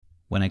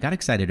When I got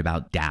excited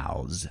about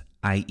DAOs,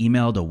 I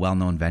emailed a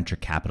well-known venture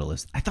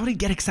capitalist. I thought he'd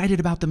get excited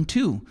about them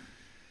too.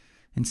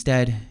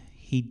 Instead,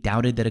 he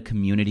doubted that a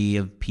community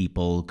of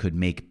people could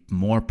make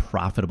more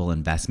profitable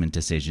investment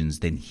decisions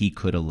than he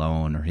could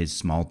alone or his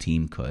small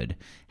team could.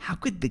 How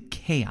could the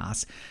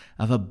chaos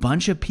of a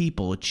bunch of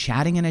people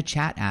chatting in a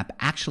chat app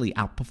actually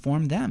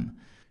outperform them?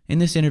 In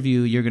this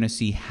interview, you're going to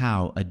see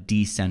how a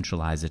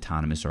decentralized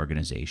autonomous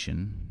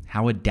organization,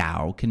 how a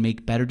DAO can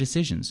make better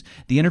decisions.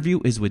 The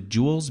interview is with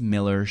Jules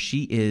Miller.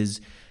 She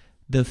is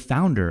the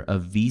founder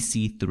of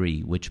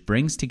VC3, which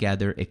brings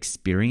together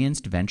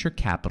experienced venture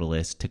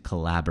capitalists to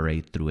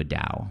collaborate through a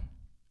DAO.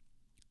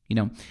 You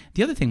know,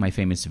 the other thing my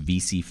famous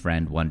VC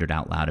friend wondered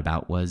out loud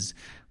about was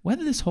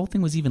whether this whole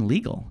thing was even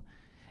legal.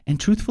 And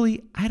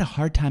truthfully, I had a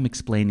hard time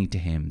explaining to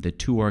him the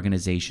two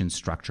organizations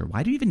structure.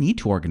 Why do you even need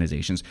two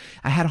organizations?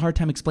 I had a hard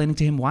time explaining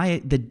to him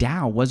why the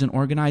DAO wasn't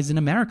organized in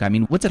America. I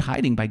mean, what's it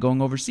hiding by going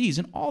overseas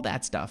and all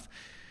that stuff?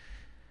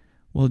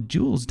 Well,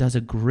 Jules does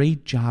a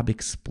great job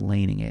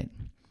explaining it.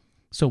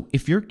 So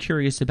if you're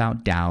curious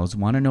about DAOs,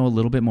 want to know a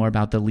little bit more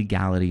about the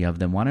legality of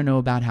them, want to know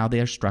about how they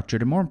are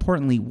structured, and more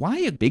importantly, why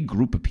a big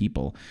group of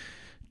people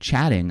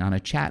chatting on a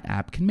chat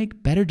app can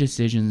make better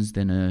decisions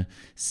than a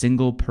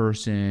single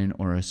person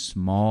or a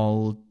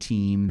small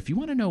team. If you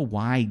want to know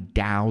why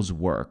DAOs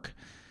work,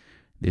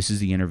 this is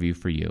the interview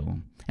for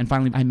you. And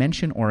finally, I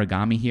mentioned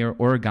Origami here.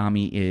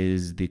 Origami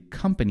is the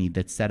company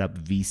that set up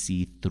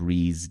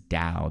VC3's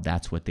DAO.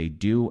 That's what they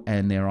do.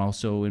 And they're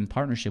also in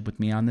partnership with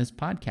me on this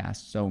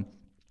podcast. So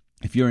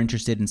if you're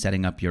interested in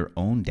setting up your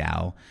own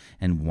DAO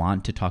and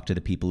want to talk to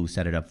the people who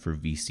set it up for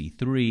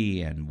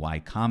VC3 and Y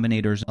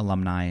Combinator's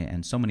alumni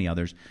and so many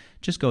others,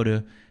 just go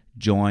to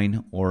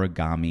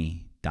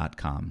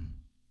joinorigami.com.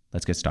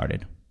 Let's get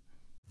started.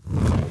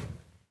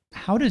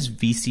 How does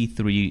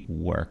VC3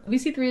 work?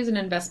 VC3 is an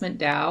investment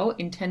DAO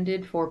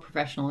intended for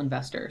professional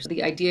investors.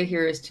 The idea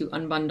here is to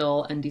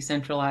unbundle and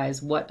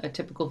decentralize what a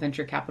typical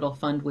venture capital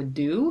fund would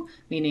do,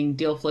 meaning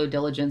deal flow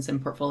diligence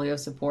and portfolio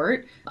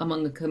support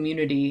among a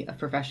community of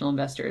professional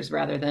investors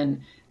rather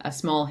than a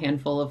small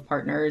handful of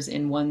partners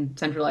in one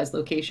centralized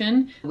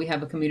location. We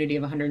have a community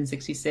of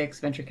 166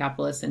 venture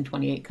capitalists in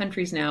 28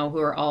 countries now who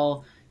are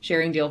all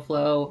sharing deal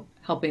flow,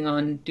 helping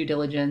on due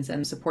diligence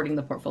and supporting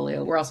the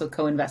portfolio. We're also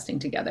co-investing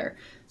together.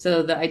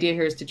 So the idea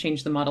here is to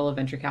change the model of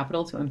venture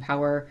capital to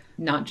empower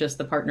not just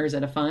the partners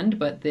at a fund,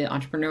 but the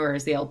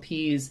entrepreneurs, the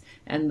LPs,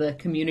 and the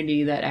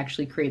community that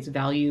actually creates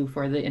value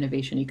for the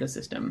innovation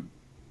ecosystem.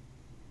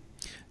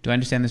 Do I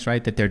understand this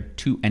right, that there are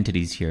two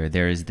entities here?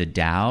 There is the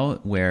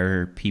DAO,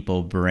 where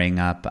people bring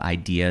up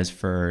ideas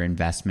for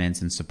investments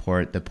and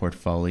support the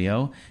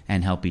portfolio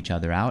and help each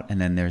other out.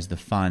 And then there's the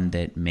fund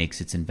that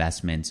makes its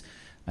investments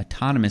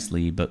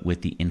autonomously, but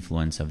with the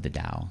influence of the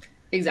DAO.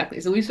 Exactly.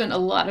 So we've spent a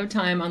lot of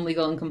time on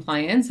legal and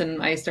compliance, and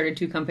I started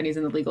two companies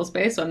in the legal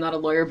space. So I'm not a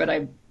lawyer, but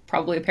I'm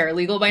probably a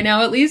paralegal by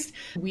now, at least.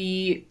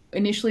 We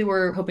initially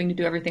were hoping to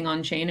do everything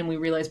on chain, and we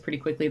realized pretty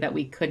quickly that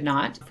we could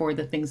not for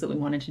the things that we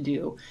wanted to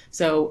do.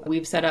 So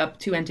we've set up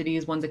two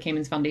entities. One's a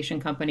Cayman's Foundation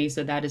company.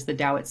 So that is the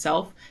DAO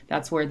itself.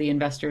 That's where the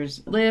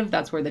investors live.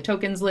 That's where the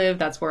tokens live.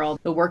 That's where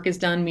all the work is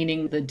done,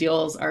 meaning the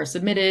deals are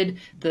submitted.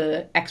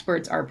 The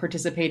experts are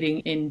participating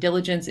in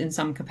diligence in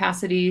some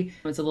capacity.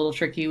 It's a little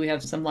tricky. We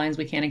have some lines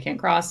we can and can't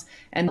cross.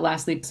 And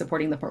lastly,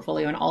 supporting the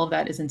portfolio. And all of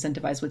that is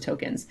incentivized with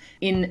tokens.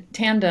 In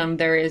tandem,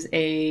 there is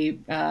a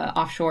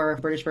offshore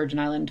British Virgin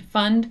Island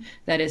fund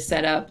that is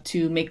set up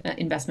to make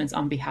investments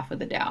on behalf of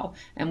the DAO.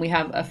 And we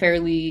have a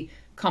fairly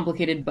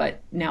complicated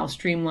but now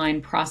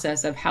streamlined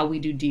process of how we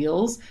do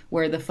deals,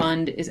 where the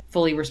fund is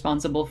fully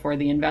responsible for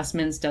the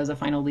investments, does a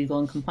final legal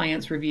and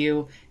compliance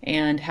review,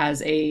 and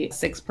has a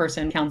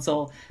 6-person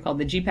council called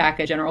the GPAC,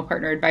 a General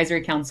Partner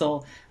Advisory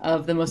Council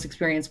of the most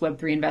experienced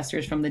Web3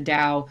 investors from the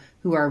DAO,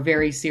 who are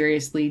very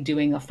seriously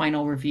doing a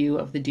final review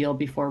of the deal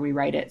before we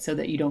write it, so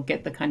that you don't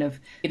get the kind of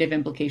negative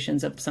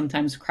implications of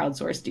sometimes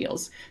crowdsourced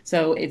deals.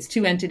 So it's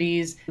two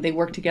entities. They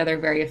work together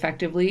very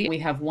effectively. We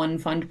have one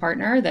fund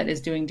partner that is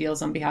doing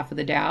deals on behalf of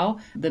the DAO.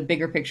 The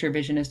bigger picture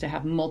vision is to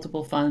have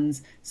multiple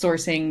funds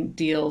sourcing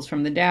deals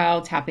from the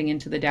DAO, tapping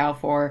into the DAO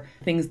for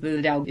things that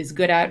the DAO is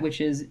good at,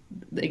 which is,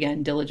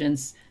 again,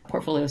 diligence,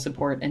 portfolio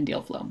support, and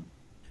deal flow.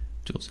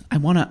 Jules, I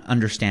want to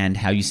understand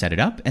how you set it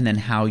up and then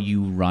how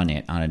you run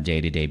it on a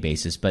day-to-day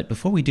basis. But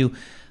before we do,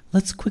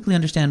 let's quickly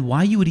understand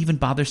why you would even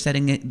bother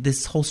setting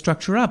this whole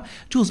structure up.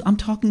 Jules, I'm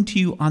talking to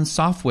you on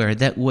software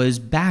that was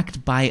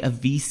backed by a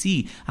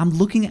VC. I'm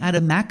looking at a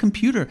Mac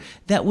computer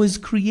that was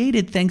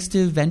created thanks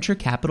to venture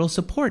capital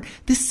support.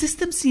 This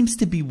system seems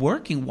to be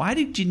working. Why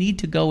did you need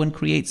to go and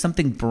create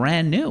something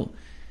brand new?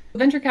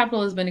 Venture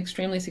capital has been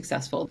extremely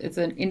successful. It's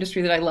an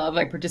industry that I love.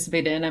 I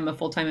participate in. I'm a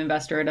full-time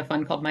investor at a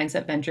fund called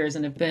Mindset Ventures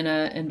and have been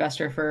an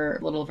investor for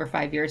a little over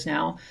 5 years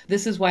now.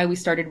 This is why we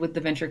started with the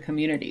venture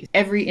community.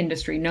 Every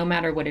industry, no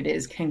matter what it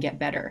is, can get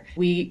better.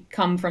 We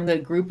come from the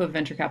group of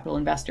venture capital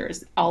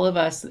investors. All of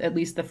us, at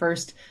least the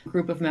first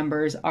group of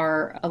members,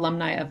 are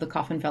alumni of the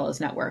Coffin Fellows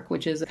Network,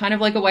 which is kind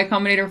of like a Y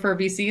Combinator for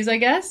VCs, I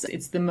guess.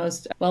 It's the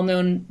most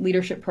well-known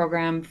leadership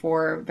program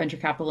for venture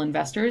capital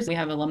investors. We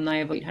have alumni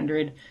of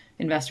 800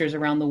 investors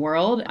around the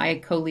world. I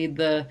co-lead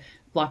the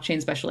blockchain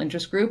special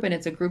interest group, and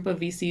it's a group of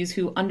VCs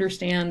who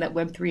understand that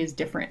Web3 is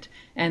different,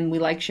 and we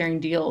like sharing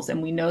deals,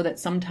 and we know that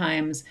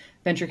sometimes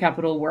venture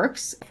capital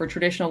works for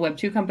traditional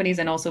Web2 companies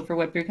and also for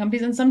Web3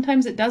 companies, and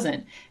sometimes it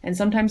doesn't. And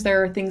sometimes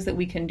there are things that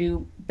we can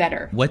do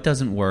better. What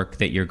doesn't work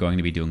that you're going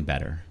to be doing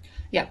better?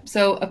 Yeah,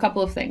 so a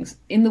couple of things.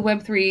 In the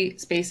Web3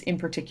 space in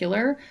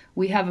particular,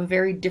 we have a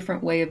very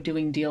different way of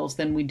doing deals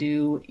than we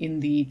do in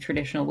the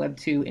traditional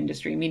Web2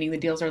 industry, meaning the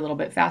deals are a little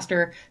bit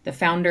faster. The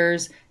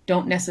founders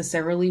don't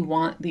necessarily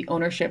want the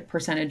ownership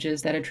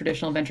percentages that a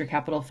traditional venture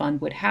capital fund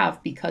would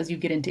have, because you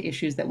get into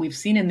issues that we've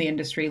seen in the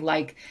industry,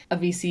 like a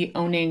VC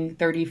owning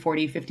 30,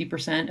 40,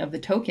 50% of the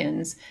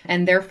tokens,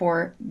 and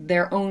therefore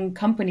their own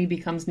company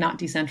becomes not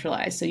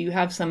decentralized. So you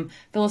have some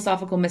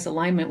philosophical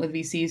misalignment with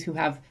VCs who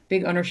have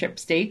big ownership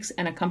stakes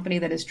and a company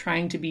that is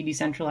trying to be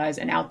decentralized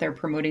and out there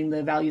promoting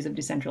the values of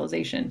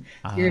decentralization.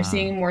 So you're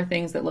seeing more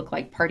things that look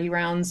like party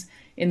rounds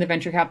in the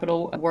venture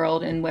capital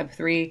world in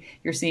Web3.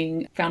 You're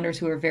seeing founders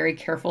who are very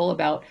careful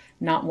about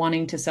not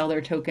wanting to sell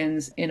their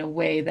tokens in a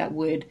way that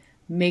would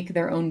make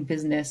their own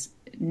business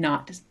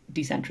not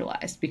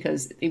decentralized,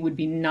 because it would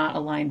be not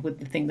aligned with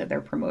the thing that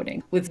they're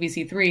promoting. With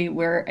VC3,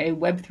 we're a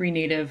Web3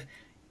 native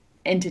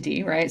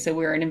entity, right? So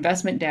we're an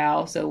investment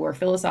DAO, so we're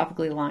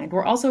philosophically aligned.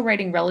 We're also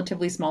writing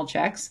relatively small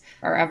checks.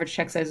 Our average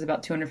check size is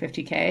about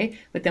 250K,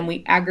 but then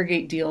we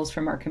aggregate deals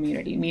from our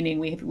community, meaning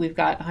we've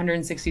got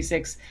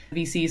 166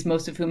 VCs,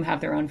 most of whom have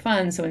their own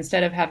funds. So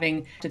instead of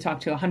having to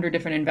talk to 100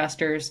 different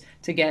investors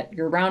to get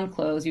your round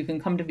closed, you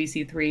can come to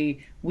VC3,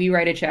 we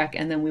write a check,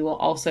 and then we will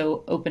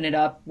also open it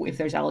up if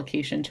there's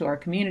allocation to our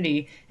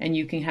community, and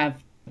you can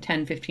have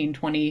 10, 15,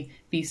 20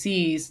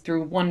 VCs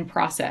through one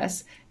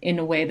process in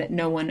a way that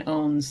no one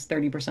owns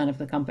 30% of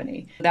the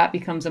company. That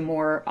becomes a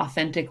more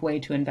authentic way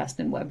to invest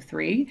in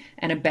Web3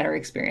 and a better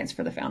experience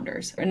for the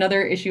founders.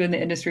 Another issue in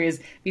the industry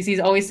is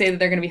VCs always say that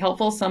they're going to be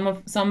helpful.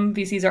 Some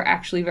VCs are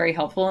actually very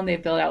helpful, and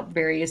they've built out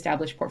very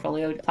established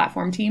portfolio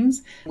platform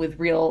teams with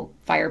real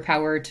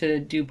firepower to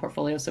do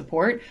portfolio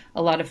support.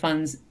 A lot of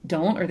funds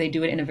don't, or they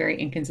do it in a very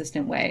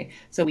inconsistent way.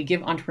 So we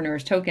give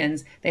entrepreneurs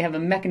tokens. They have a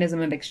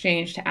mechanism of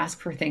exchange to ask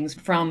for things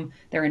from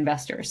their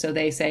investors. So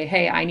they say,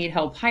 hey, I need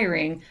help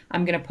hiring.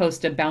 I'm going to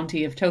post a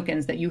bounty of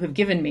tokens that you have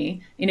given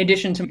me in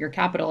addition to your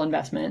capital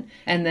investment.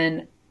 And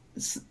then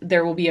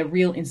there will be a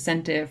real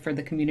incentive for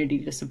the community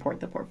to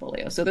support the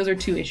portfolio. So those are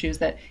two issues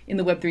that in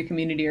the Web3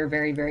 community are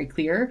very, very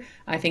clear.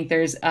 I think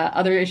there's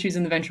other issues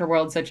in the venture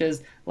world, such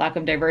as lack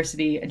of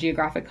diversity,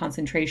 geographic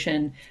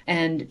concentration,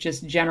 and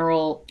just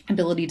general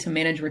ability to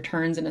manage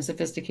returns in a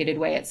sophisticated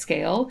way at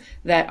scale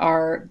that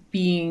are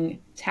being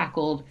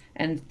tackled,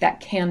 and that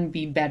can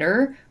be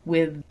better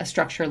with a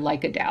structure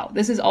like a DAO.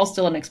 This is all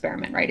still an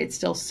experiment, right? It's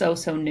still so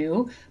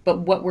new,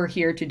 but what we're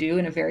here to do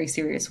in a very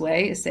serious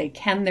way is say,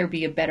 can there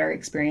be a better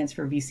experience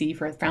for VC,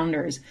 for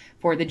founders,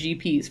 for the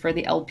GPs, for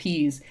the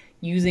LPs,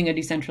 using a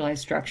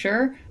decentralized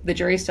structure? The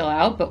jury's still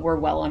out, but we're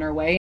well on our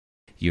way.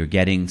 You're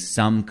getting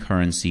some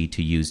currency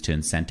to use to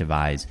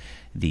incentivize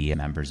the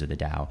members of the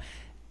DAO.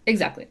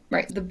 Exactly,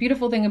 right. The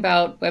beautiful thing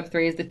about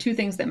Web3 is the two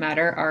things that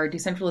matter are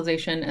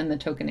decentralization and the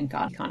token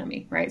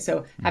economy, right?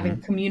 So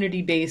having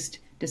community-based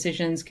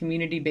decisions,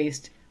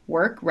 community-based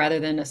work, rather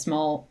than a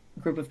small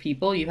group of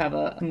people, you have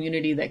a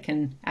community that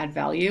can add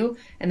value,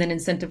 and then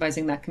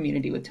incentivizing that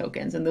community with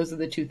tokens. And those are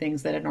the two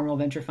things that a normal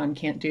venture fund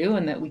can't do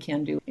and that we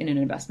can do in an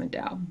investment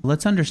DAO.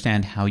 Let's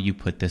understand how you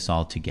put this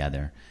all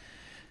together.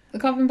 The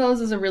Coffin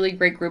Fellows is a really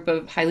great group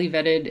of highly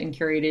vetted and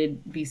curated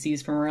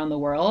VCs from around the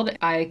world.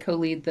 I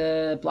co-lead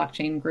the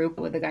blockchain group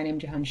with a guy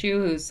named Jahan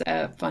Shu, who's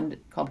a fund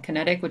called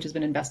Kinetic, which has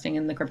been investing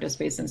in the crypto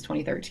space since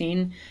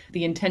 2013.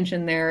 The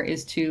intention there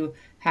is to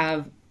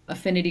have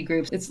affinity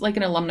groups. It's like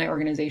an alumni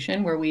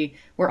organization where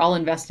we're all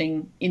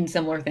investing in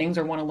similar things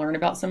or want to learn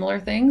about similar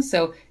things.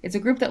 So it's a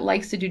group that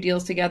likes to do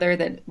deals together,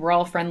 that we're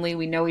all friendly,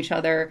 we know each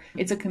other.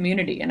 It's a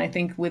community. And I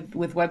think with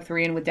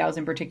Web3 and with DAOs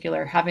in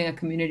particular, having a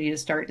community to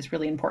start is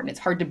really important. It's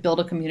hard to build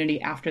a community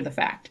after the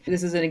fact.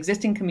 This is an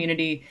existing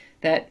community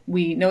that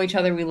we know each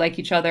other, we like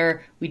each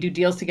other, we do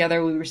deals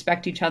together, we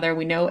respect each other,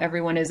 we know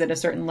everyone is at a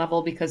certain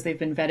level because they've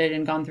been vetted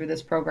and gone through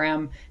this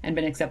program and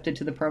been accepted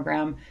to the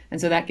program.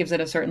 And so that gives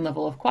it a certain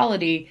level of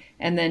quality.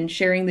 And then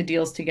sharing the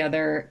deals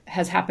together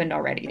has happened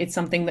already. It's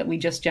something that we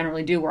just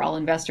generally do. We're all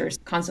investors,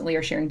 constantly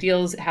are sharing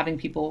deals, having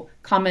people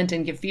comment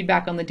and give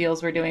feedback on the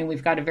deals we're doing.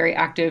 We've got a very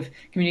active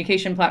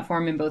communication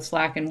platform in both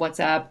Slack and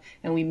WhatsApp,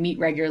 and we meet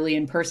regularly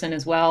in person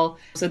as well.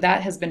 So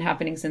that has been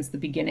happening since the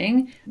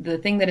beginning. The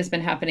thing that has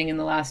been happening in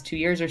the last 2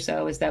 years or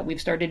so is that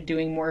we've started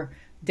doing more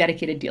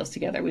dedicated deals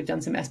together. We've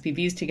done some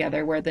SPVs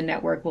together where the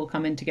network will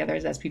come in together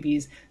as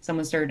SPVs.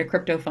 Someone started a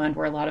crypto fund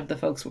where a lot of the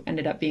folks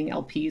ended up being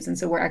LPs. And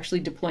so we're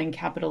actually deploying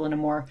capital in a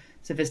more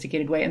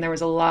sophisticated way. And there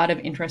was a lot of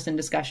interest and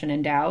discussion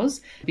in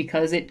DAOs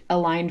because it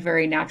aligned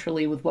very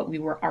naturally with what we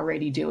were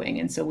already doing.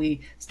 And so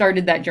we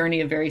started that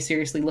journey of very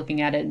seriously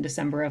looking at it in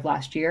December of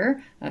last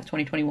year,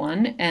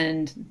 2021,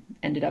 and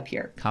ended up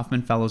here.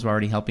 Kauffman Fellows were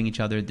already helping each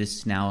other.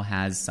 This now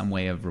has some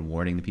way of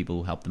rewarding the people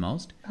who help the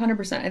most?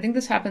 100%. I think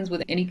this happens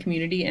with any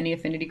community, any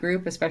affinity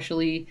group,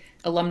 especially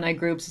alumni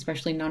groups,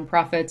 especially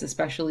nonprofits,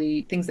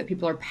 especially things that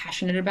people are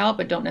passionate about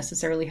but don't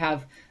necessarily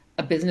have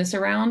a business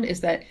around,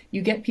 is that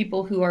you get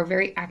people who are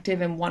very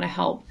active and want to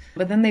help,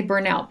 but then they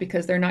burn out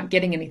because they're not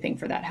getting anything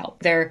for that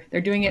help. They're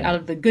doing it out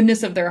of the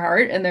goodness of their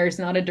heart, and there's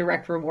not a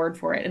direct reward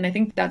for it. And I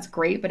think that's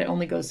great, but it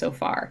only goes so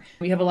far.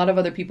 We have a lot of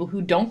other people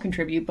who don't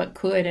contribute, but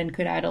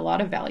could add a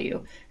lot of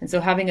value. And so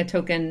having a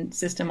token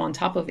system on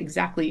top of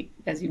exactly,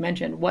 as you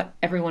mentioned, what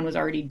everyone was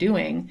already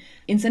doing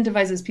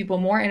incentivizes people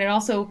more, and it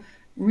also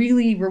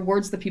really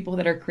rewards the people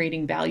that are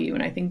creating value.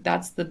 And I think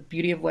that's the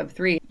beauty of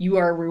Web3. You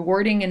are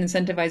rewarding and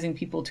incentivizing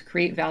people to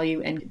create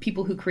value, and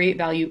people who create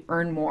value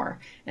earn more.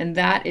 And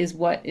that is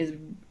what is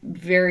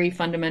very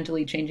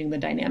fundamentally changing the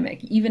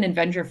dynamic. Even in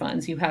venture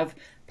funds, you have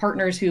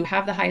partners who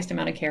have the highest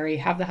amount of carry,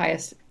 have the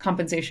highest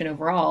compensation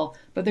overall,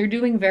 but they're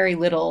doing very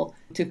little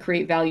to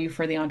create value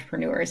for the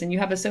entrepreneurs. And you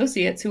have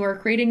associates who are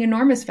creating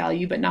enormous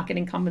value, but not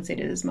getting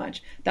compensated as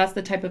much. That's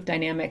the type of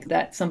dynamic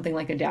that something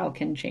like a DAO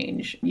can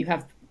change. You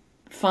have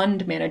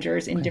fund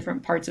managers in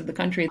different parts of the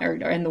country or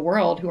in the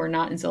world who are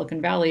not in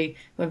Silicon Valley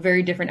who have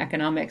very different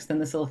economics than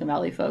the Silicon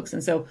Valley folks.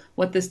 And so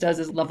what this does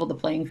is level the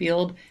playing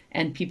field,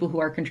 and people who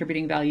are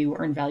contributing value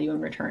earn value in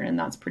return. And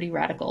that's pretty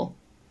radical.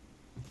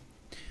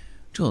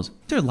 Jules,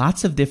 there are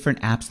lots of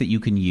different apps that you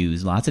can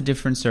use, lots of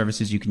different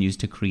services you can use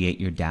to create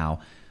your DAO.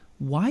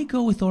 Why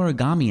go with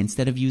Origami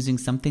instead of using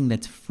something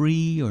that's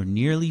free or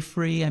nearly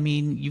free? I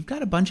mean, you've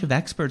got a bunch of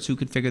experts who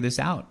could figure this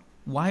out.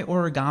 Why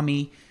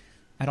Origami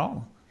at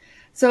all?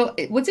 So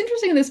what's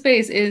interesting in this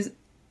space is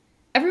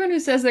everyone who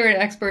says they're an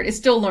expert is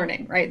still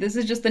learning, right? This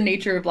is just the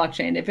nature of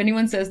blockchain. If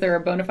anyone says they're a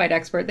bona fide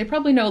expert, they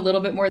probably know a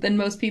little bit more than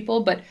most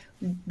people, but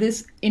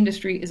this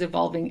industry is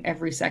evolving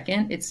every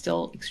second. It's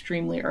still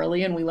extremely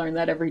early, and we learn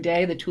that every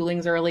day. The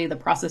tooling's early, the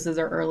processes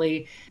are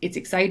early. It's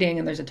exciting,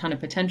 and there's a ton of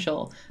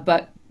potential.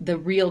 But the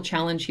real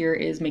challenge here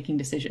is making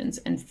decisions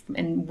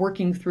and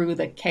working through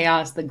the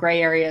chaos, the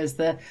gray areas,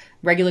 the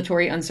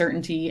regulatory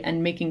uncertainty,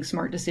 and making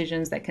smart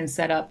decisions that can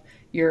set up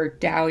your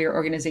DAO, your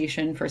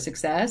organization for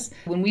success.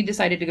 When we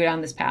decided to go down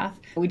this path,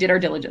 we did our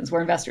diligence. We're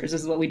investors.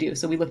 This is what we do.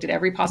 So we looked at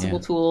every possible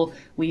tool.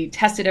 We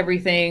tested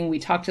everything. We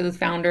talked to the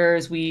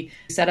founders. We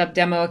set up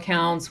demo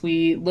accounts.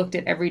 We looked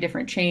at every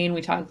different chain.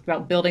 We talked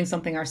about building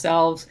something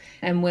ourselves.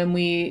 And when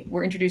we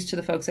were introduced to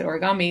the folks at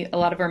Origami, a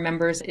lot of our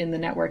members in the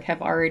network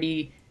have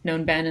already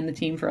known Ben and the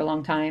team for a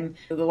long time.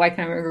 The Y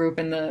Combinator group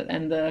and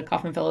the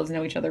Kauffman Fellows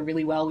know each other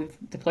really well. We've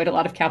deployed a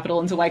lot of capital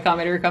into Y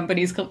Combinator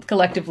companies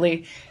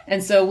collectively.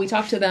 And so we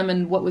talked to them,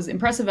 and what was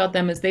impressive about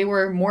them is they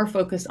were more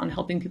focused on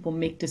helping people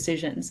make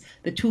decisions.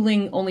 The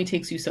tooling only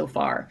takes you so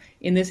far.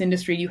 In this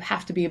industry, you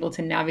have to be able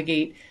to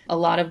navigate a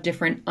lot of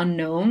different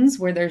unknowns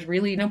where there's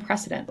really no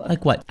precedent.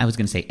 Like what? I was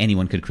going to say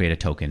anyone could create a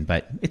token,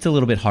 but it's a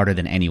little bit harder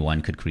than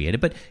anyone could create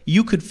it. But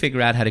you could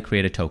figure out how to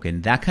create a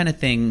token. That kind of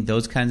thing,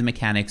 those kinds of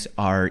mechanics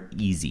are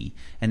easy.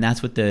 And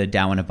that's what the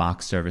DAO in a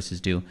Box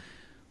services do.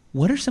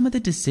 What are some of the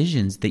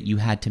decisions that you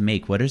had to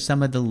make? What are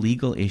some of the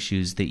legal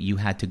issues that you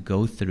had to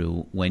go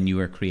through when you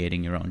were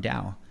creating your own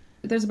DAO?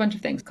 There's a bunch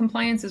of things.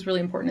 Compliance is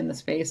really important in this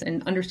space,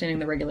 and understanding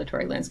the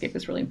regulatory landscape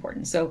is really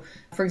important. So,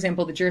 for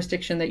example, the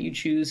jurisdiction that you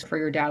choose for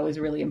your DAO is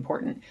really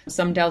important.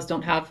 Some DAOs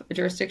don't have a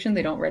jurisdiction.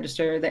 They don't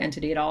register the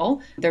entity at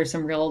all. There's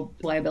some real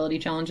liability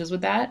challenges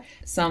with that.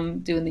 Some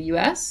do in the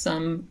US,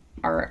 some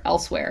are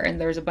elsewhere. And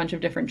there's a bunch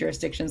of different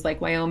jurisdictions like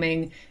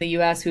Wyoming, the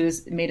US,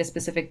 who's made a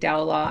specific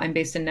DAO law. I'm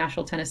based in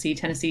Nashville, Tennessee.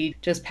 Tennessee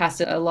just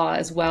passed a law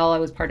as well. I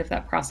was part of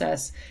that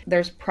process.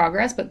 There's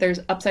progress, but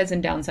there's upsides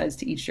and downsides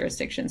to each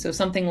jurisdiction. So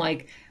something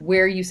like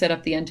where you set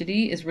up the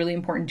entity is really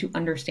important to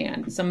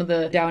understand. Some of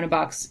the DAO in a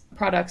Box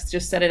products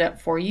just set it up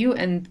for you,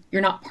 and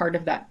you're not part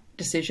of that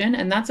decision.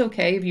 And that's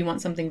okay if you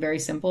want something very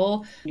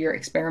simple, you're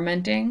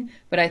experimenting.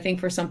 But I think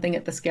for something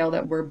at the scale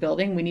that we're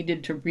building, we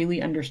needed to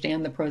really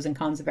understand the pros and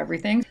cons of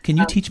everything. Can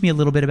you teach me a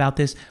little bit about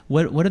this?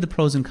 What are the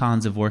pros and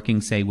cons of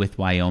working, say, with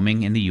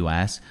Wyoming in the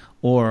US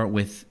or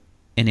with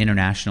an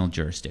international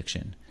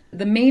jurisdiction?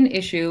 The main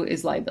issue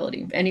is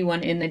liability.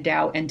 Anyone in a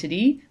DAO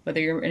entity, whether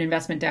you're an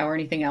investment DAO or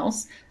anything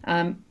else,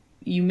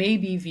 you may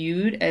be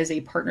viewed as a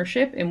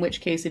partnership, in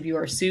which case if you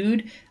are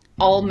sued,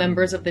 all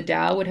members of the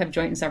DAO would have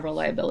joint and several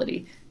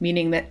liability,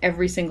 meaning that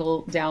every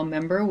single DAO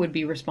member would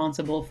be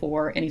responsible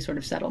for any sort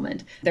of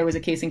settlement. There was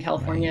a case in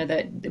California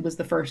that it was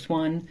the first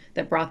one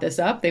that brought this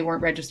up. They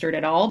weren't registered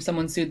at all.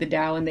 Someone sued the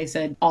DAO and they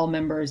said all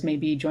members may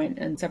be joint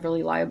and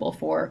severally liable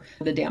for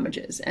the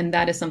damages. And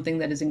that is something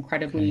that is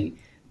incredibly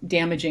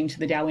damaging to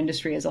the DAO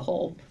industry as a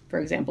whole, for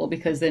example,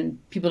 because then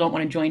people don't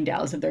want to join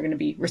DAOs if they're going to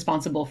be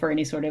responsible for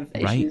any sort of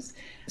issues.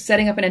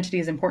 Setting up an entity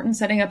is important.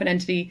 Setting up an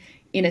entity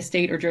in a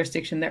state or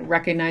jurisdiction that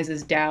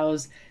recognizes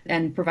DAOs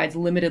and provides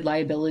limited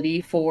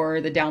liability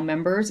for the DAO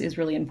members is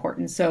really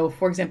important. So,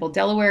 for example,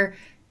 Delaware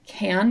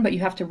can, but you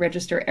have to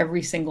register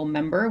every single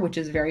member, which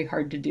is very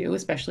hard to do,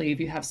 especially if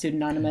you have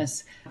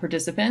pseudonymous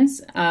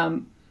participants.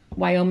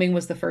 Wyoming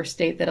was the first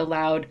state that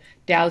allowed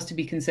DAOs to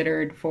be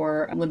considered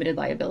for limited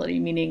liability,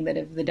 meaning that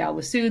if the DAO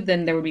was sued,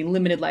 then there would be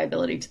limited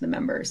liability to the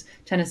members.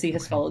 Tennessee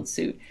has followed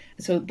suit.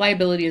 So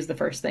liability is the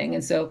first thing.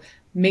 And so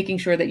making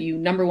sure that you,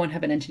 number one,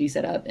 have an entity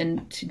set up,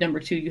 and number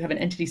two, you have an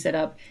entity set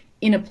up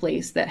in a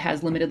place that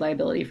has limited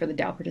liability for the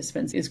DAO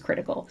participants is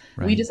critical.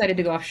 Right. We decided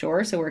to go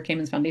offshore, so we're a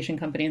Cayman's Foundation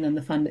company, and then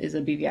the fund is a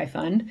BVI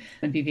fund,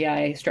 and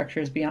BVI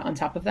structures beyond on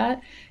top of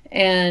that.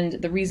 And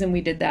the reason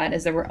we did that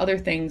is there were other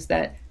things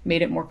that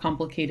made it more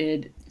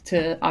complicated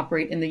to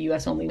operate in the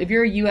U.S. only. If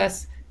you're a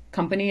U.S.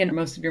 company and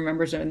most of your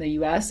members are in the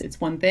US, it's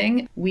one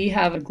thing. We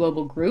have a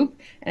global group,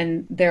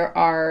 and there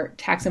are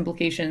tax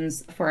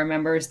implications for our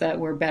members that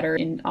were better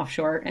in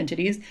offshore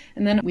entities.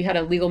 And then we had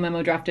a legal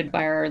memo drafted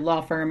by our law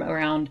firm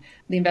around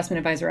the Investment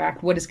Advisor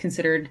Act, what is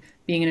considered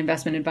being an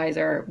investment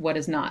advisor, what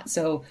is not.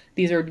 So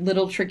these are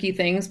little tricky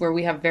things where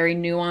we have very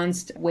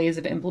nuanced ways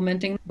of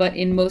implementing. But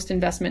in most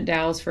investment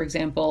DAOs, for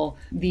example,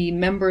 the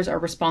members are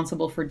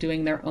responsible for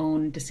doing their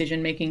own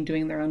decision-making,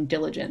 doing their own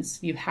diligence.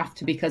 You have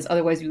to, because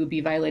otherwise you would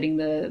be violating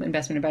the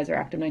Investment Advisor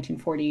Act of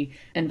 1940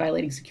 and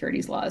violating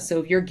securities laws. So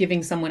if you're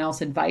giving someone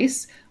else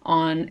advice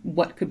on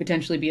what could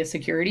potentially be a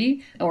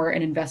security or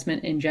an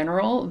investment in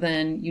general,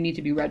 then you need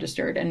to be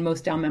registered. And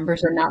most DAO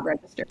members are not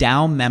registered.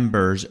 DAO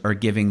members are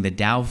giving the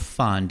DAO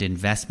fund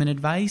investment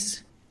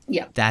advice?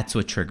 Yeah. That's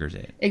what triggers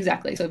it.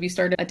 Exactly. So if you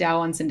start a DAO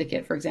on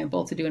Syndicate, for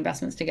example, to do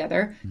investments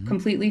together,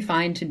 completely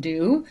fine to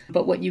do.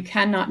 But what you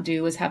cannot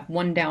do is have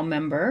one DAO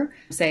member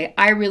say,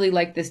 I really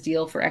like this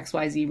deal for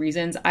XYZ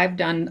reasons. I've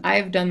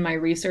done my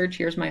research.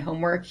 Here's my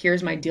homework.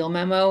 Here's my deal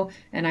memo.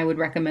 And I would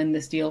recommend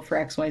this deal for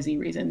XYZ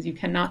reasons. You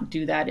cannot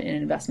do that in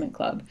an investment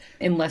club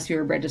unless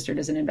you're registered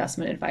as an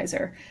investment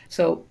advisor.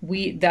 So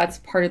that's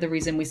part of the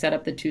reason we set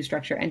up the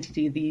two-structure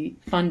entity. The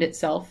fund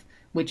itself,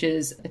 which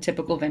is a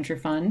typical venture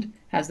fund,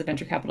 has the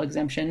venture capital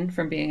exemption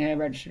from being a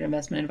registered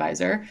investment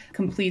advisor,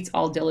 completes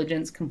all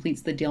diligence,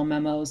 completes the deal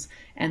memos,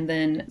 and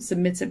then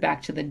submits it back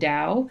to the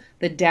DAO.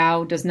 The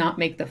DAO does not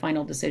make the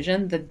final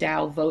decision. The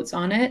DAO votes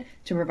on it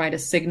to provide a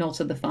signal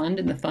to the fund,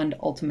 and the fund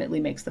ultimately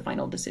makes the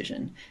final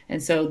decision.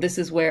 And so this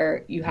is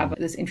where you have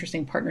this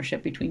interesting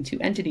partnership between two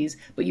entities,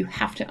 but you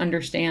have to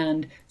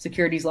understand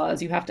securities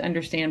laws. You have to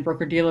understand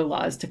broker-dealer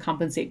laws to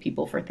compensate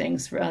people for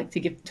things, to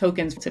give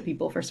tokens to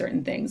people for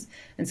certain things.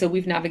 And so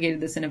we've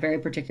navigated this in a very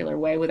particular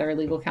way with our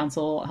legal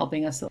counsel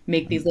helping us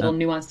make these little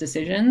nuanced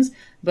decisions.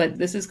 But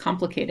this is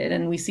complicated.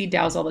 And we see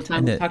DAOs all the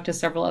time. We talk to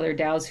several other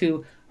DAOs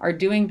who are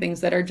doing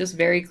things that are just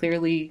very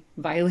clearly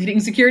violating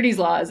securities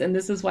laws. And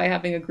this is why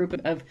having a group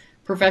of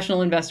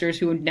professional investors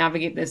who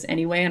navigate this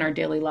anyway in our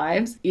daily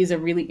lives is a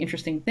really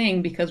interesting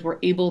thing, because we're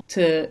able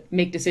to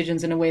make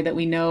decisions in a way that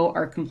we know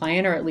are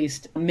compliant, or at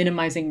least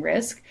minimizing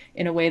risk,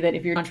 in a way that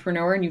if you're an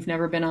entrepreneur and you've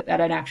never been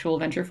at an actual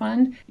venture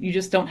fund, you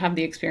just don't have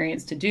the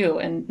experience to do.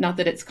 And not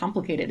that it's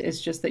complicated, it's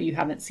just that you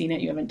haven't seen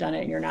it, you haven't done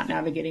it, and you're not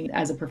navigating it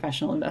as a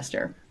professional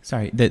investor.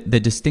 Sorry, the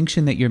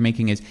distinction that you're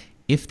making is,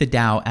 if the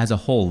DAO as a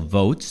whole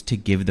votes to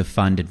give the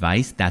fund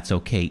advice, that's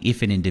okay.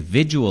 If an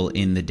individual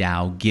in the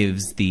DAO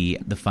gives the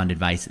fund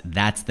advice,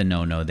 that's the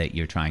no-no that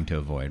you're trying to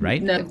avoid,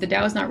 right? No, if the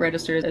DAO is not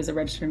registered as a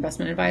registered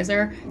investment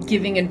advisor,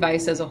 giving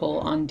advice as a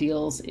whole on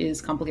deals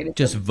is complicated.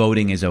 Just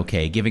voting is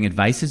okay. Giving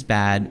advice is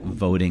bad.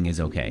 Voting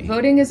is okay.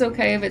 Voting is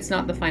okay if it's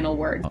not the final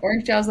word.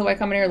 Orange DAO is the Y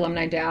Combinator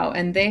alumni DAO,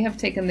 and they have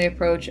taken the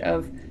approach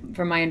of,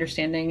 from my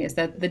understanding, is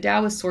that the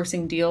DAO is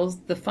sourcing deals.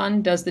 The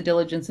fund does the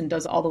diligence and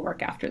does all the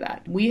work after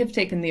that. We have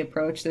taken the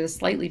approach that is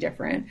slightly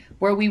different,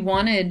 where we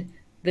wanted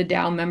the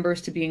DAO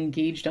members to be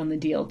engaged on the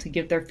deal, to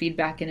give their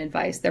feedback and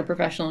advice. They're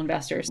professional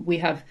investors. We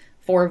have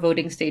 4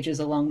 voting stages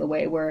along the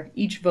way, where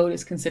each vote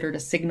is considered a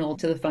signal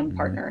to the fund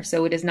partner.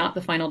 So it is not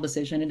the final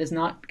decision. It is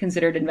not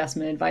considered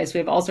investment advice. We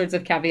have all sorts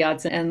of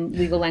caveats and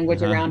legal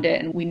language around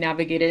it, and we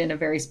navigate it in a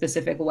very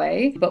specific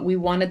way. But we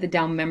wanted the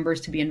DAO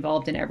members to be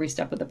involved in every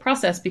step of the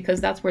process,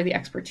 because that's where the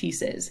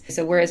expertise is.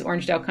 So whereas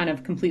Orange DAO kind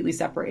of completely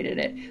separated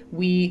it,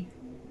 we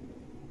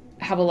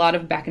have a lot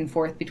of back and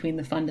forth between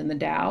the fund and the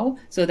DAO,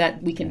 so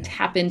that we can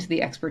tap into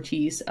the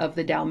expertise of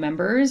the DAO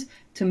members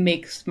to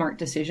make smart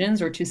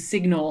decisions, or to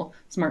signal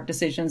smart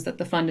decisions that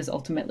the fund is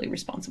ultimately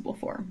responsible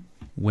for.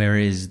 Where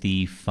is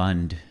the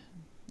fund?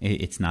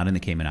 It's not in the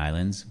Cayman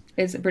Islands.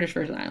 It's British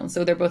Virgin Islands.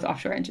 So they're both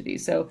offshore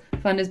entities. So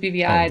fund is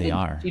BVI, they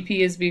are. GP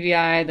is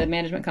BVI, the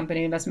management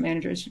company, investment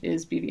managers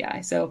is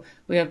BVI. So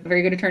we have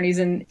very good attorneys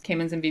in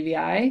Caymans and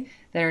BVI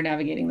that are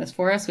navigating this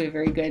for us. We have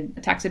very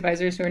good tax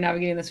advisors who are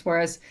navigating this for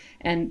us.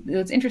 And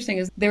what's interesting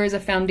is there is a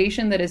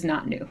foundation that is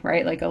not new,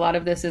 right? Like a lot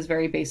of this is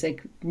very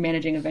basic,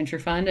 managing a venture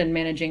fund and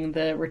managing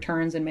the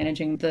returns and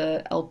managing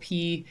the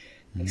LP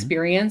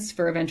experience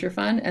for a venture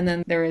fund. And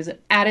then there is an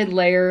added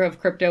layer of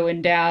crypto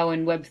and DAO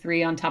and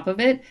Web3 on top of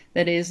it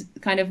that is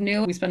kind of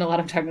new. We spend a lot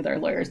of time with our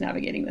lawyers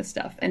navigating this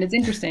stuff. And it's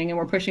interesting, and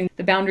we're pushing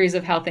the boundaries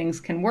of how things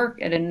can work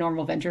at a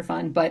normal venture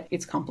fund, but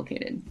it's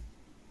complicated.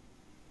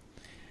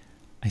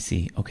 I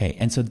see. Okay.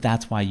 And so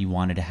that's why you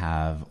wanted to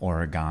have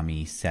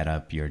Origami set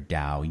up your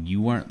DAO.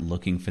 You weren't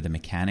looking for the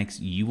mechanics.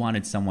 You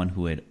wanted someone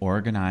who had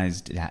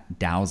organized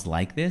DAOs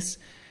like this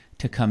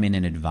to come in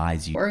and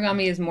advise you.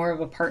 Origami is more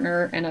of a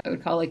partner and I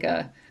would call like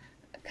a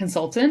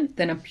consultant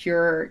than a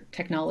pure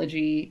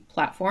technology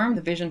platform.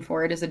 The vision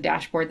for it is a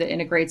dashboard that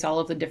integrates all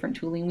of the different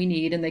tooling we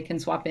need, and they can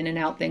swap in and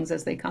out things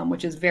as they come,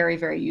 which is very,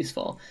 very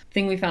useful. The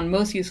thing we found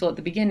most useful at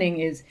the beginning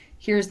is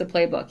here's the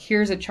playbook.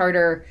 Here's a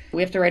charter.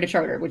 We have to write a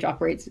charter, which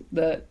operates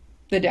the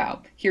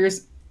DAO.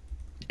 Here's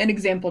an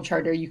example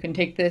charter. You can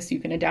take this, you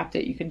can adapt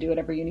it, you can do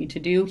whatever you need to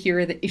do. Here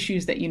are the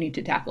issues that you need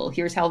to tackle.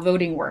 Here's how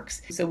voting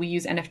works. So we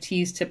use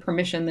NFTs to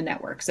permission the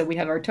network. So we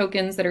have our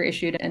tokens that are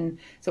issued. And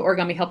so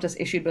Origami helped us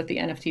issue both the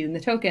NFTs and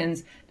the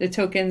tokens. The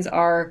tokens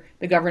are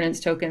the governance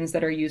tokens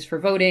that are used for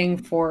voting,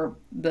 for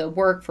the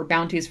work, for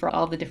bounties, for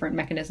all the different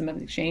mechanisms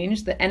of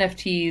exchange. The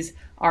NFTs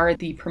are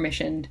the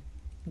permissioned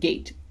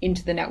gate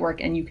into the network,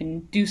 and you can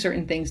do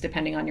certain things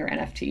depending on your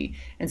NFT.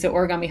 And so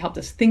Origami helped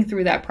us think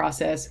through that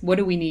process. What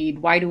do we need?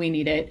 Why do we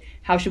need it?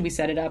 How should we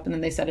set it up? And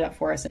then they set it up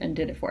for us and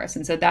did it for us.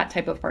 And so that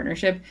type of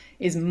partnership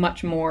is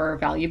much more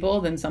valuable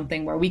than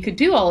something where we could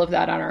do all of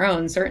that on our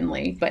own,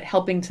 certainly, but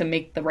helping to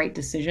make the right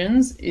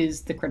decisions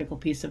is the critical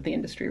piece of the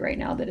industry right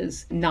now that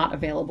is not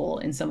available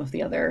in some of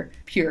the other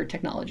pure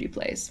technology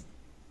plays.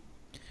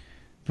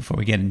 Before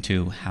we get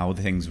into how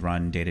things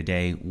run day to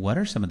day, what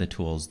are some of the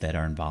tools that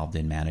are involved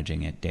in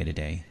managing it day to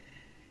day?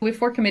 We have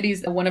 4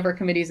 committees. One of our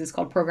committees is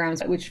called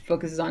Programs, which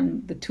focuses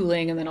on the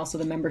tooling and then also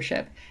the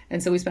membership.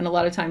 And so we spend a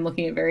lot of time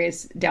looking at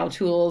various DAO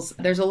tools.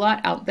 There's a lot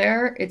out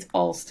there. It's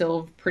all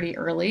still pretty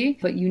early,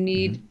 but you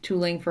need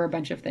tooling for a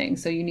bunch of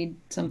things. So you need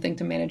something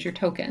to manage your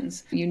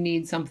tokens. You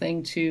need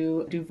something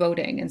to do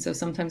voting. And so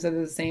sometimes they're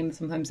the same,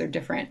 sometimes they're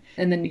different.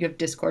 And then you have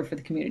Discord for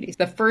the community.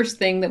 The first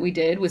thing that we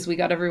did was we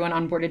got everyone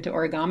onboarded to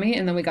Origami,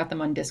 and then we got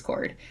them on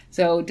Discord.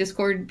 So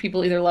Discord,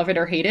 people either love it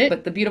or hate it.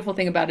 But the beautiful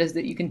thing about it is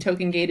that you can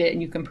token gate it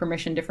and you can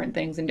permission different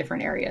things in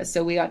different areas.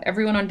 So we got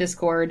everyone on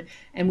Discord,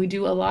 and we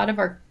do a lot of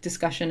our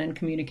discussion and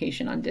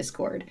communication on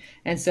Discord.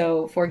 And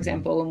so, for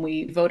example, when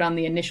we vote on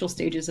the initial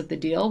stages of the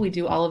deal, we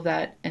do all of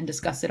that and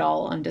discuss it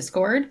all on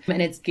Discord.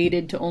 And it's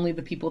gated to only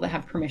the people that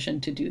have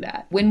permission to do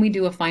that. When we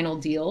do a final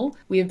deal,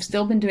 we have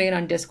still been doing it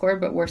on Discord,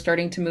 but we're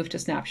starting to move to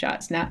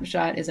Snapshot.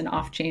 Snapshot is an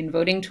off-chain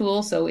voting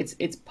tool. So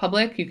it's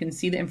public. You can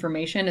see the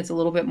information. It's a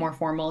little bit more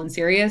formal and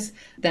serious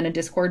than a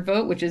Discord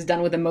vote, which is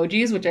done with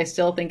emojis, which I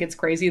still think it's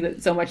crazy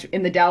that so much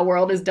in the DAO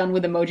world is done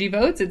with emoji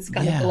votes. It's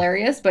kind of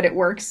hilarious, but it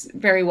works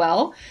very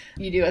well.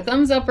 You do a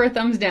thumbs up or a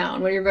thumbs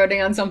down when you're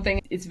voting on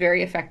something. It's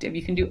very effective.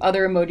 You can do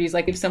other emojis,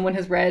 like if someone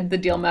has read the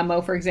deal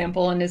memo, for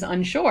example, and is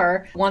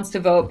unsure, wants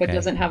to vote, but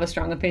doesn't have a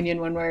strong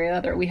opinion one way or the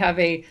other. We have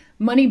a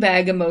money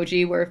bag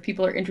emoji where if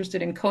people are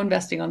interested in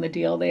co-investing on the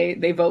deal,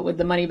 they vote with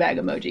the money bag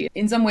emoji.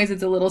 In some ways,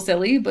 it's a little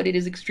silly, but it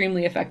is an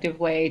extremely effective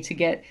way to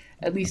get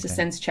at least a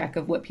sense check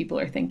of what people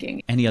are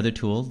thinking. Any other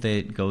tool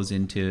that goes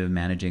into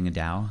managing a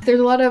DAO? There's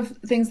a lot of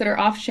things that are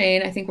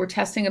off-chain. I think we're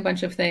testing a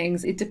bunch of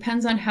things. It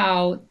depends on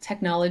how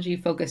technology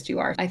focused you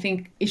are. I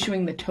think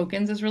issuing the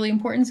tokens is really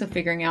important. So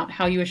figuring out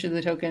how you issue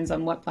the tokens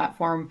on what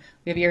platform.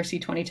 We have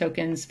ERC20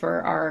 tokens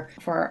for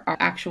our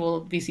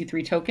actual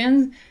VC3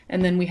 tokens.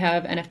 And then we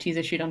have NFTs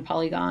issued on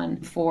Polygon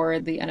for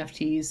the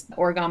NFTs.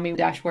 Origami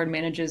dashboard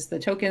manages the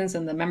tokens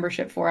and the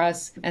membership for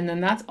us. And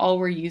then that's all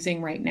we're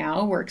using right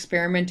now. We're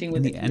experimenting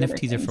with the NFTs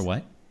are for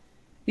what?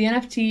 The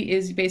NFT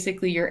is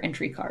basically your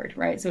entry card,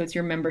 right? So it's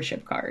your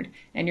membership card.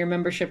 And your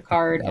membership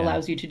card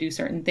allows you to do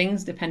certain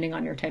things depending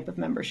on your type of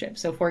membership.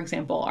 So for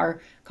example,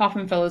 our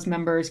Kauffman Fellows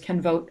members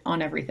can vote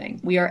on everything.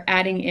 We are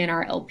adding in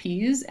our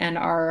LPs and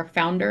our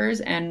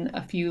founders and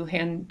a few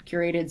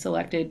hand-curated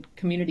selected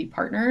community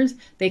partners.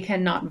 They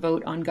cannot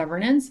vote on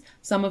governance.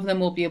 Some of them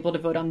will be able to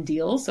vote on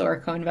deals. So our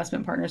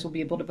co-investment partners will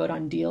be able to vote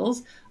on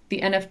deals. The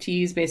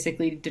NFTs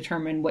basically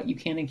determine what you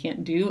can and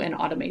can't do and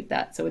automate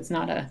that. So it's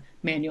not a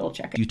manual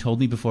check. You told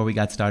me before we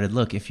got started,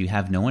 look, if you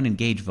have no one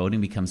engaged, voting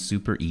becomes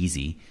super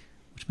easy,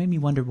 which made me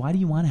wonder, why do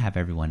you want to have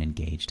everyone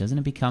engaged? Doesn't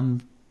it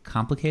become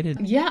complicated?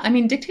 Yeah, I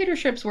mean,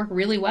 dictatorships work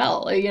really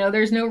well.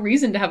 There's no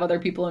reason to have other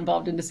people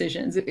involved in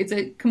decisions. It's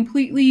a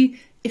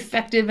completely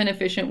effective and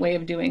efficient way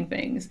of doing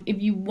things.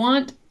 If you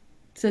want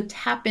to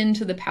tap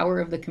into the power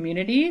of the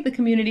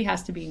community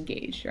has to be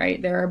engaged,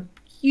 right? There are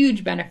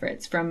huge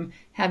benefits from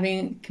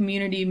having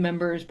community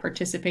members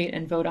participate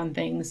and vote on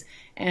things.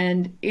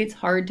 And it's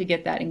hard to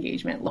get that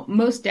engagement.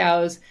 Most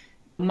DAOs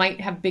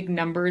might have big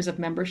numbers of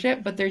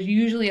membership, but there's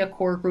usually a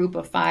core group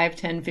of 5,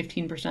 10,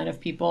 15% of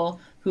people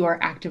who are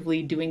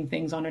actively doing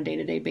things on a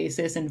day-to-day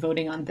basis and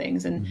voting on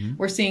things. And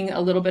we're seeing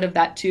a little bit of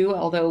that too,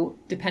 although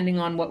depending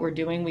on what we're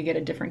doing, we get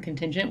a different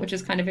contingent, which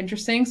is kind of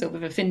interesting. So if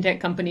we have a fintech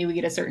company, we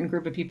get a certain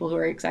group of people who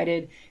are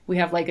excited. We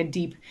have like a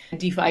deep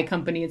DeFi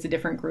company, it's a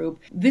different group.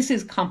 This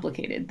is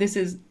complicated. This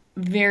is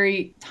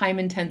very time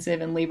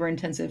intensive and labor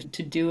intensive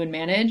to do and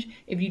manage.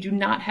 If you do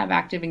not have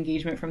active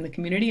engagement from the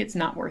community, it's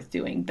not worth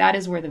doing. That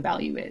is where the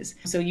value is.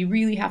 So you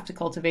really have to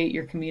cultivate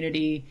your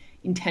community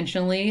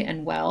intentionally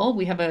and well.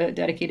 We have a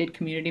dedicated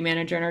community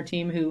manager in our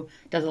team who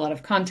does a lot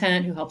of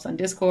content, who helps on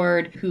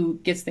Discord, who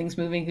gets things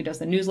moving, who does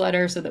the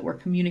newsletter so that we're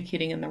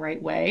communicating in the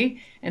right way.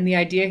 And the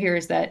idea here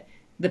is that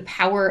the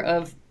power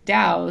of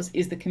DAOs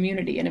is the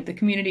community. And if the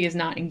community is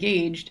not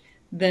engaged,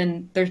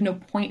 then there's no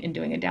point in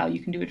doing a DAO.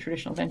 You can do a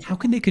traditional venture. How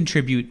can they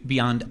contribute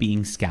beyond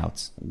being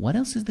scouts? What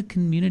else is the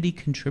community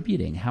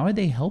contributing? How are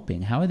they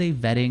helping? How are they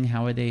vetting?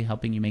 How are they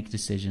helping you make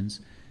decisions?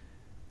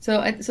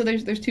 So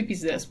there's two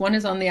pieces of this. One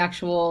is on the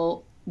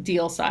actual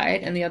deal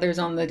side, and the other is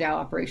on the DAO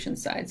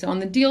operations side. So on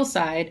the deal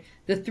side,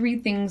 the three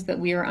things that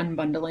we are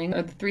unbundling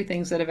are the three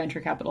things that a venture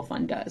capital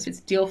fund does.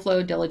 It's deal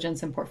flow,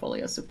 diligence, and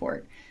portfolio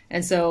support.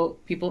 And so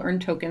people earn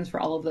tokens for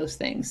all of those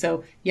things.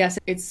 So yes,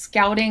 it's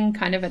scouting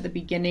kind of at the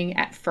beginning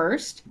at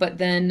first, but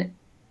then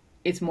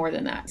it's more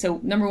than that. So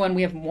number one,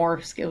 we have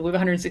more skills. We have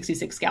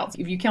 166 scouts.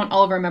 If you count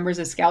all of our members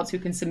as scouts who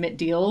can submit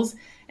deals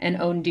and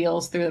own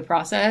deals through the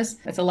process,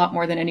 that's a lot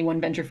more than any one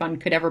venture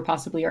fund could ever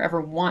possibly or ever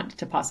want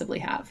to possibly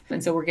have.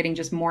 And so we're getting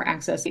just more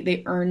access.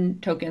 They earn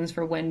tokens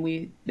for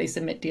when they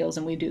submit deals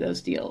and we do those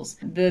deals.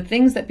 The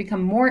things that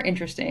become more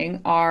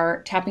interesting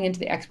are tapping into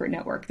the expert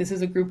network. This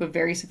is a group of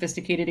very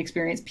sophisticated,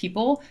 experienced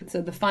people.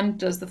 So the fund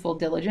does the full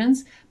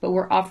diligence, but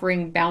we're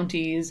offering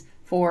bounties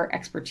for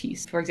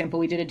expertise. For example,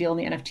 we did a deal in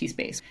the NFT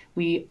space.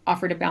 We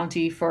offered a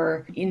bounty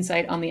for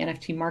insight on the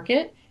NFT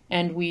market,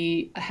 and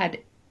we had,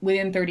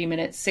 within 30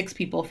 minutes, 6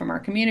 people from our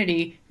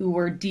community who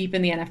were deep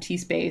in the NFT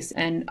space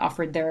and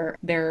offered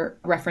their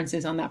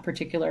references on that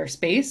particular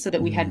space so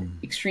that we had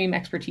extreme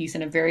expertise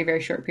in a very, very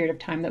short period of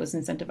time that was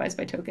incentivized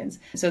by tokens.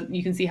 So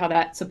you can see how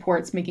that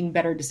supports making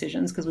better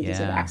decisions because we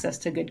just have access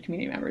to good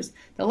community members.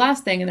 The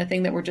last thing, and the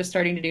thing that we're just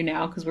starting to do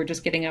now because we're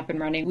just getting up and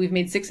running, we've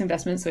made 6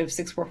 investments, so we have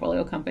 6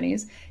 portfolio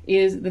companies,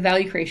 is the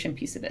value creation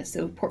piece of this.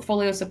 So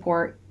portfolio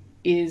support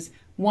is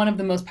one of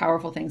the most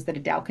powerful things that a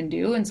DAO can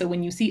do. And so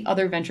when you see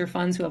other venture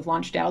funds who have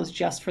launched DAOs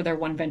just for their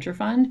one venture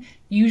fund,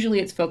 usually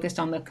it's focused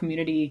on the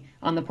community,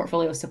 on the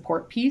portfolio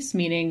support piece,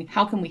 meaning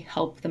how can we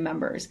help the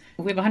members?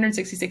 We have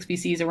 166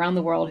 VCs around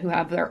the world who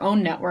have their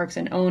own networks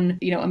and own,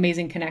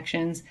 amazing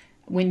connections.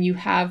 When you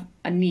have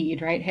a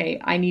need, right?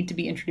 Hey, I need to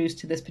be introduced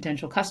to this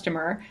potential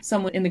customer.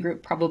 Someone in the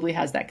group probably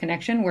has that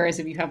connection. Whereas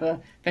if you have a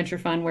venture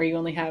fund where you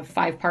only have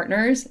 5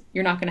 partners,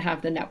 you're not going to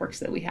have the networks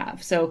that we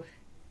have. So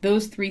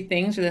those 3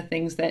 things are the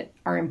things that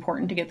are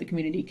important to get the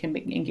community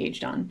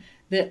engaged on.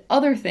 The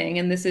other thing,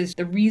 and this is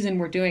the reason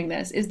we're doing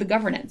this, is the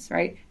governance,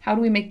 right? How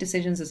do we make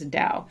decisions as a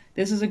DAO?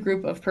 This is a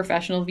group of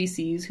professional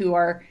VCs who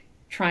are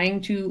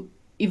trying to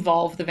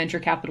evolve the venture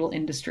capital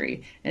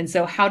industry. And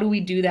so how do we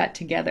do that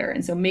together?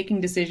 And so making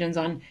decisions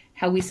on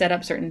how we set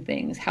up certain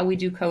things, how we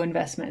do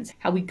co-investments,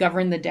 how we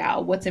govern the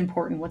DAO, what's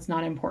important, what's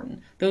not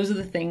important. Those are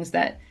the things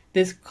that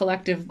this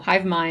collective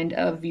hive mind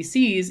of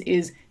VCs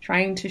is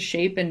trying to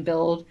shape and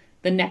build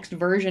the next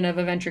version of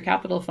a venture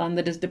capital fund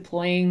that is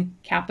deploying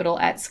capital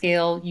at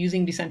scale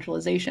using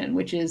decentralization,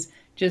 which is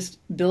just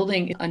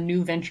building a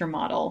new venture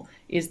model,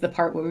 is the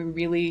part where we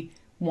really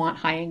want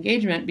high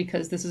engagement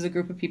because this is a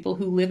group of people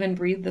who live and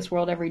breathe this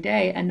world every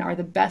day and are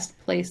the best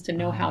place to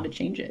know how to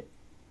change it.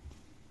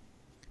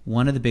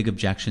 One of the big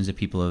objections that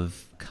people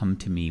have come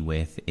to me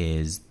with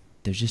is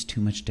there's just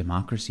too much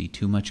democracy,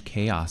 too much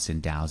chaos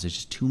in DAOs. There's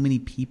just too many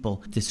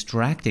people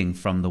distracting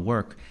from the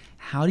work.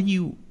 How do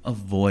you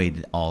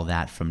avoid all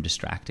that from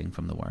distracting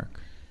from the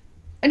work?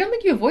 I don't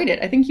think you avoid it.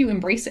 I think you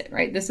embrace it,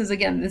 right? This is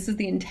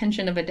the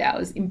intention of a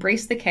DAO, is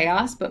embrace the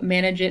chaos, but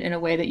manage it in a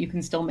way that you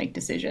can still make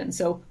decisions.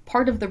 So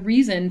part of the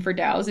reason for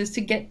DAOs is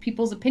to get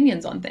people's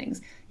opinions on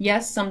things.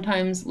 Yes,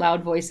 sometimes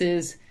loud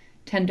voices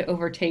tend to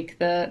overtake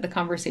the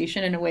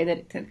conversation in a way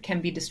that can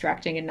be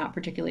distracting and not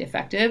particularly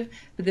effective.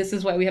 But this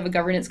is why we have a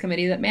governance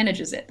committee that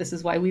manages it. This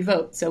is why we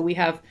vote. So we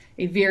have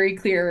a very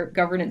clear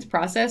governance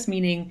process,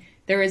 meaning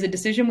there is a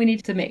decision we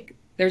need to make.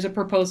 There's a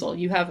proposal.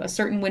 You have a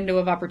certain window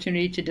of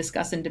opportunity to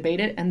discuss and debate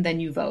it, and then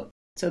you vote.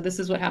 So this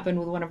is what happened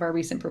with one of our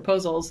recent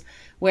proposals,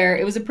 where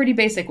it was a pretty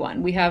basic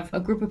one. We have a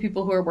group of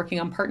people who are working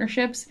on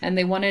partnerships, and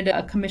they wanted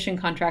a commission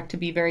contract to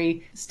be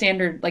very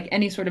standard, like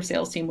any sort of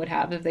sales team would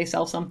have. If they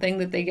sell something,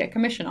 that they get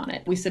commission on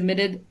it. We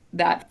submitted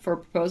that for a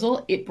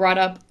proposal. It brought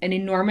up an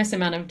enormous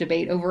amount of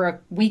debate over a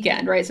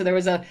weekend, right? So there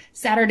was a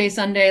Saturday,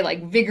 Sunday,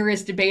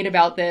 vigorous debate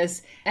about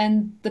this.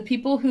 And the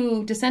people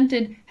who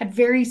dissented had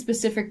very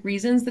specific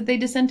reasons that they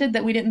dissented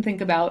that we didn't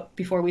think about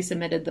before we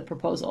submitted the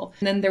proposal.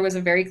 And then there was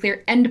a very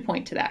clear end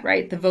point to that,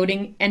 right? The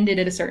voting ended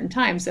at a certain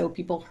time. So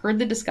people heard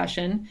the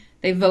discussion,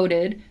 they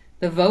voted,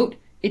 the vote,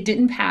 it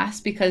didn't pass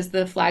because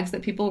the flags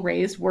that people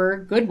raised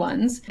were good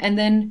ones. And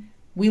then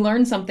We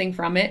learned something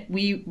from it.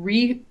 We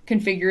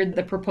reconfigured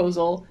the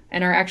proposal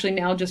and are actually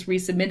now just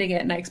resubmitting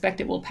it, and I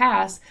expect it will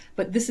pass.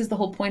 But this is the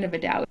whole point of a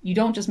DAO. You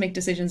don't just make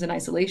decisions in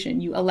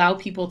isolation. You allow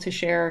people to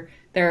share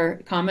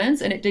their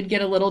comments, and it did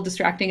get a little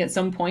distracting at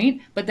some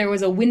point, but there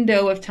was a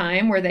window of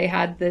time where they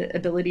had the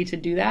ability to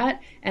do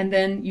that, and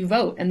then you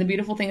vote. And the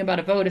beautiful thing about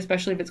a vote,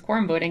 especially if it's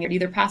quorum voting, it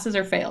either passes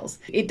or fails.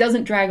 It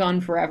doesn't drag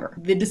on forever.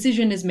 The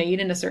decision is made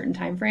in a certain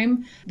time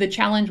frame. The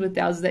challenge with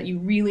DAOs is that you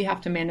really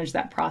have to manage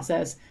that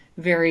process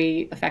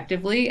very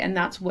effectively, and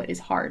that's what is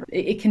hard.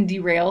 It can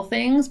derail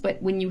things,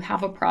 but when you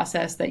have a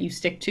process that you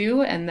stick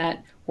to and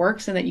that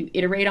works and that you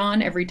iterate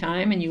on every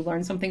time and you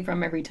learn something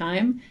from every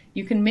time,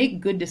 you can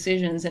make good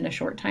decisions in a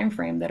short time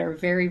frame that are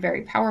very,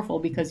 very powerful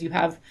because you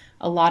have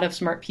a lot of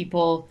smart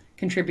people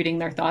contributing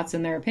their thoughts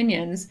and their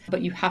opinions,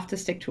 but you have to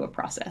stick to a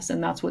process,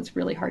 and that's what's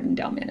really hard in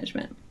DAO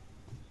management.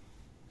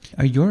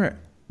 Are your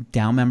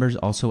DAO members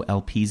also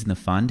LPs in the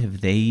fund? Have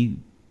they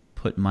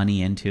put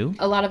money into?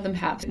 A lot of them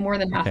have. More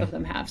than half of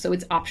them have. So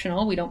it's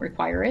optional. We don't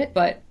require it,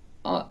 but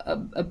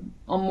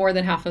more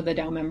than half of the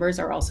DAO members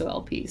are also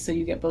LPs. So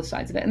you get both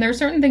sides of it. And there are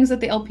certain things that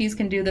the LPs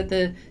can do that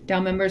the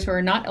DAO members who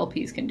are not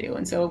LPs can do.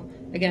 And so,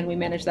 again, we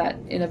manage that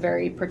in a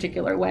very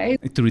particular way.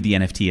 Through the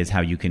NFT is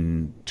how you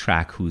can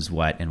track who's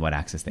what and what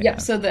access they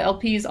have. So the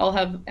LPs all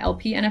have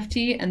LP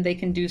NFT, and they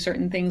can do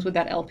certain things with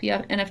that LP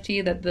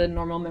NFT that the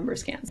normal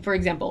members can't. For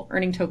example,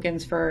 earning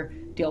tokens for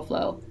deal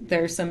flow.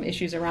 There's some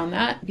issues around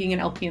that. Being an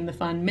LP in the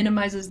fund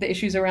minimizes the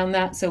issues around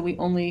that. So we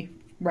only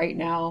right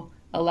now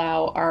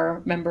allow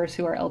our members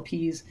who are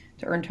LPs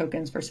to earn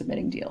tokens for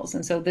submitting deals.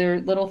 And so there are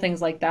little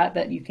things like that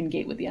that you can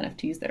gate with the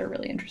NFTs that are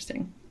really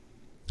interesting.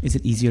 Is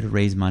it easier to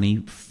raise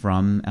money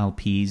from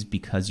LPs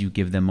because you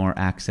give them more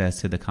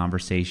access to the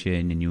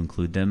conversation and you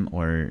include them,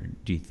 or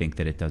do you think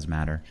that it does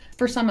matter?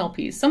 For some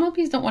LPs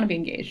don't want to be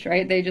engaged,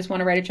 right? They just want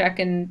to write a check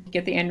and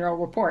get the annual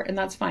report, and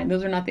that's fine.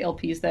 Those are not the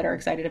LPs that are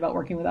excited about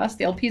working with us.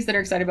 The LPs that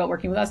are excited about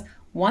working with us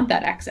want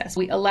that access.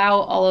 We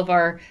allow all of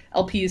our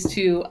LPs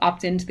to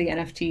opt into the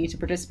NFT to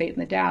participate in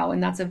the DAO,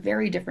 and that's a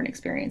very different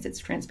experience. It's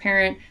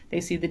transparent.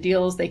 They see the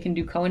deals. They can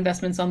do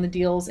co-investments on the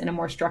deals in a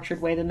more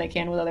structured way than they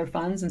can with other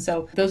funds. And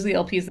so those are the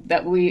LPs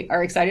that we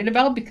are excited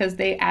about because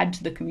they add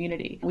to the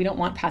community. We don't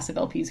want passive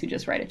LPs who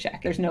just write a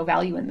check. There's no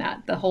value in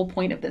that. The whole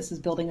point of this is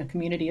building a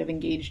community of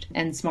engaged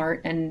and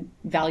smart and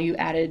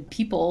value-added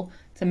people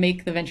to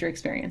make the venture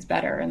experience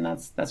better. And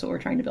that's what we're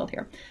trying to build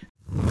here.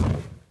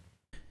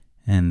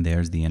 And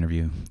there's the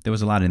interview. There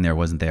was a lot in there,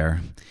 wasn't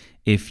there?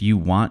 If you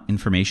want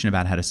information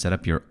about how to set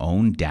up your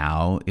own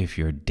DAO, if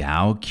you're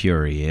DAO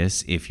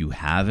curious, if you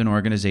have an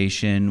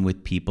organization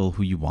with people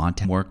who you want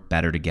to work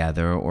better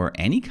together, or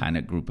any kind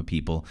of group of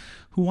people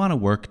who want to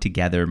work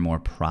together more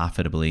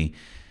profitably,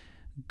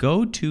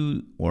 go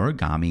to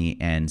Origami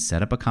and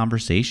set up a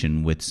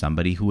conversation with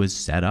somebody who has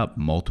set up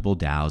multiple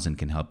DAOs and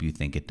can help you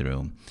think it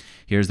through.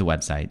 Here's the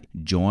website,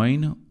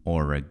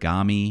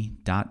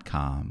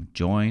 joinorigami.com,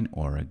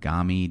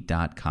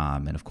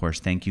 joinorigami.com. And of course,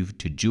 thank you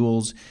to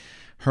Jules.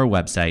 Her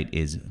website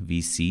is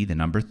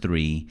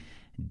VC3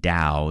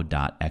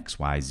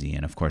 DAO.xyz.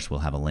 And of course,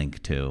 we'll have a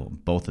link to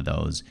both of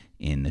those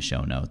in the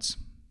show notes.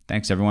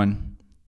 Thanks, everyone.